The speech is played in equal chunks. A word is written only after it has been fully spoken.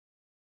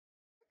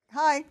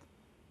Hi.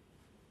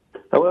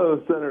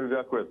 Hello, Senator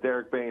Duckworth.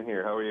 Derek Bain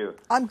here. How are you?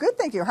 I'm good,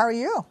 thank you. How are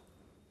you?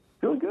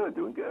 Doing good,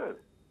 doing good.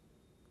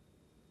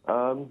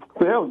 I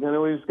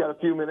know we've just got a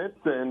few minutes,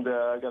 and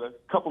I got a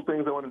couple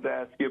things I wanted to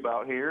ask you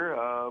about here.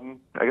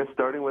 I guess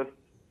starting with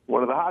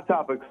one of the hot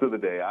topics of the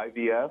day,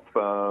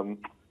 IVF.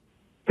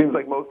 Seems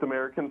like most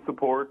Americans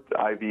support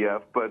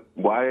IVF, but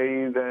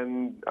why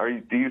then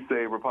do you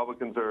say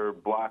Republicans are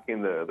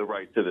blocking the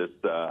right to this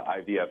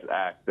IVF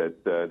act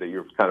that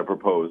you've kind of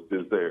proposed?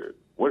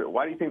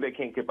 Why do you think they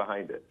can't get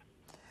behind it?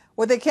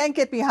 Well, they can't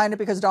get behind it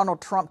because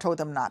Donald Trump told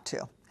them not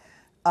to.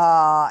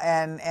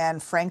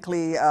 And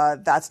frankly,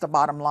 that's the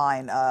bottom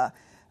line,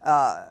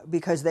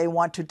 because they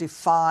want to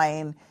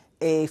define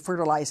a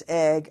fertilized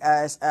egg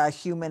as a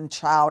human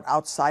child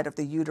outside of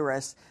the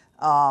uterus.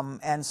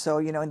 And so,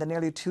 in the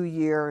nearly 2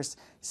 years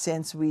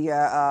since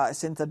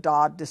since the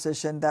Dodd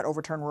decision that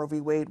overturned Roe v.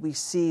 Wade, we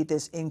see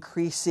this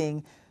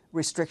increasing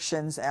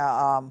restrictions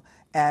and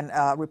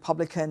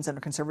Republicans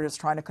and conservatives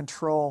trying to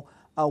control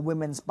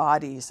women's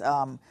bodies.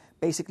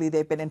 Basically,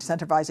 they've been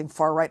incentivizing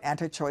far-right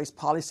anti-choice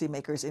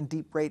policymakers in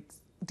deep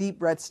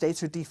red states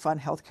to defund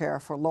health care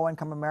for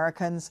low-income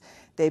Americans.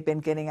 They've been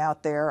getting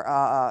out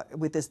there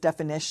with this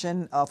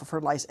definition of a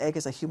fertilized egg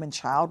as a human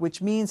child,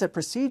 which means that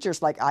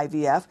procedures like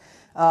IVF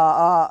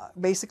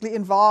basically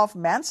involve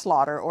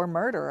manslaughter or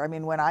murder. I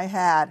mean, when I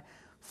had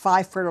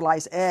 5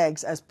 fertilized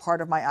eggs as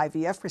part of my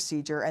IVF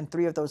procedure, and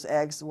 3 of those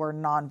eggs were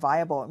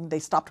non-viable, they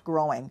stopped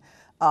growing.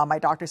 My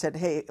doctor said,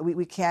 "Hey,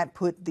 we can't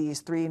put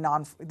these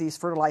these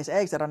fertilized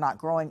eggs that are not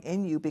growing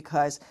in you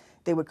because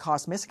they would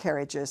cause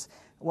miscarriages."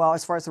 Well,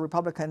 as far as the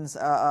Republicans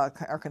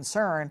are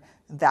concerned,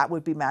 that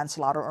would be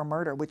manslaughter or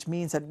murder, which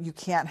means that you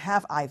can't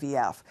have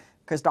IVF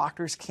because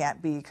doctors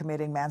can't be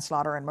committing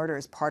manslaughter and murder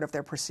as part of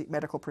their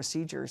medical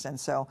procedures. And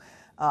so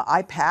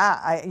I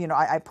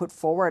put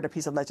forward a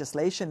piece of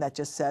legislation that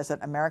just says that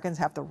Americans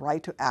have the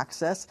right to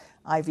access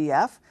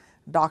IVF,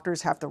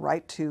 doctors have the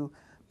right to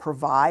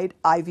provide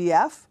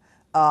IVF.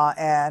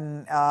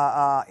 And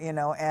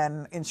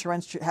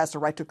insurance has the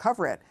right to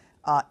cover it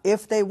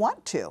if they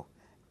want to.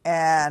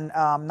 And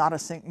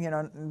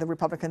the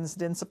Republicans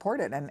didn't support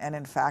it and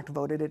in fact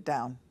voted it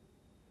down.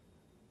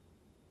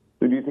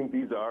 So do you think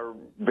these are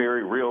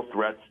very real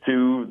threats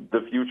to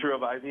the future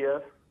of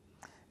IVF?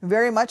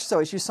 Very much so.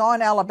 As you saw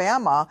in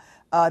Alabama,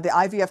 the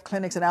IVF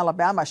clinics in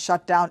Alabama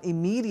shut down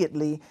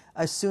immediately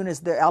as soon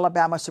as the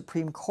Alabama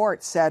Supreme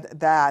Court said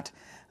that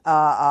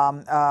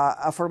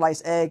a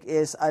fertilized egg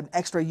is an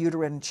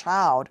extrauterine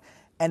child,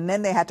 and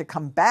then they had to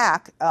come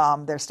back.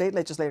 Their state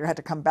legislator had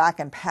to come back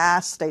and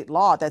pass state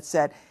law that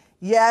said,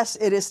 yes,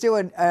 it is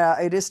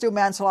still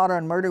manslaughter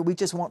and murder. We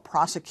just won't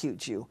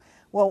prosecute you.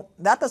 Well,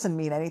 that doesn't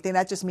mean anything.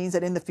 That just means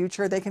that in the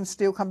future they can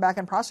still come back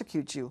and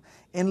prosecute you.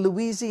 In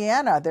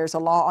Louisiana, there's a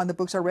law on the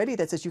books already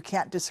that says you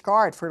can't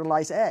discard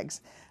fertilized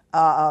eggs.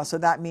 So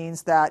that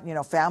means that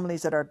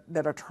families that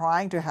are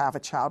trying to have a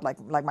child,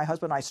 like my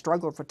husband and I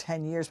struggled for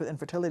 10 years with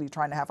infertility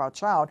trying to have our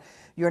child,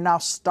 you're now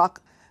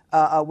stuck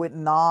with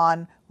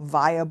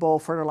non-viable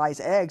fertilized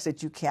eggs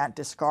that you can't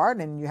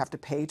discard and you have to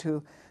pay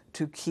to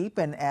keep,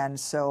 and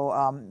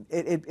so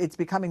it's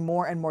becoming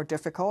more and more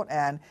difficult.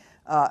 And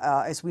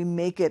as we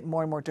make it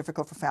more and more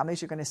difficult for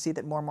families, you're going to see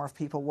that more and more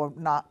people will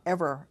not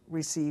ever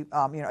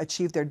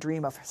achieve their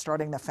dream of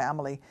starting the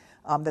family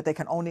that they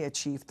can only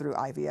achieve through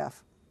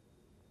IVF.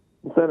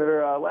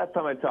 Senator, last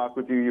time I talked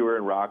with you, you were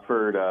in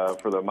Rockford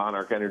for the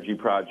Monarch Energy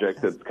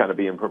project that's kind of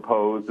being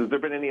proposed. Has there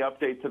been any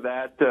update to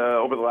that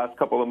over the last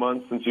couple of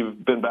months since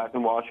you've been back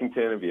in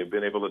Washington? Have you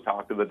been able to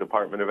talk to the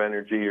Department of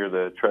Energy or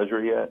the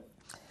Treasury yet?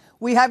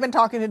 We have been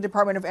talking to the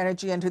Department of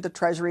Energy and to the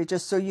Treasury,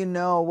 just so you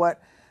know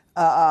what.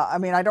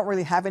 I don't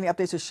really have any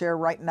updates to share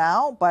right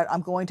now, but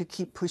I'm going to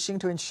keep pushing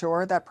to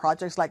ensure that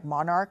projects like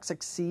Monarch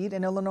succeed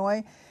in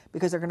Illinois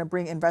because they're going to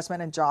bring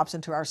investment and jobs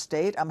into our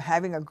state.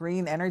 Having a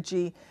green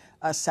energy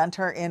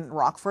center in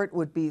Rockford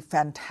would be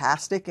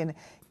fantastic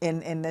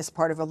in this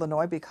part of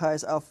Illinois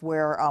because of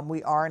where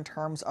we are in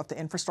terms of the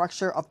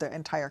infrastructure of the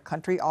entire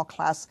country. All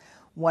Class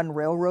 1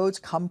 railroads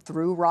come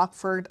through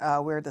Rockford.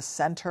 We're the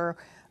center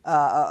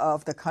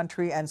of the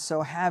country, and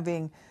so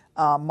having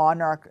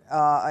Monarch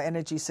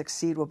Energy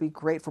succeed will be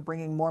great for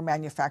bringing more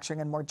manufacturing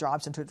and more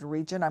jobs into the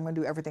region. I'm going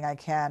to do everything I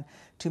can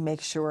to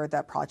make sure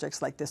that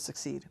projects like this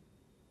succeed.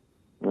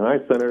 All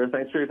right, Senator.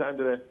 Thanks for your time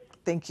today.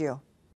 Thank you.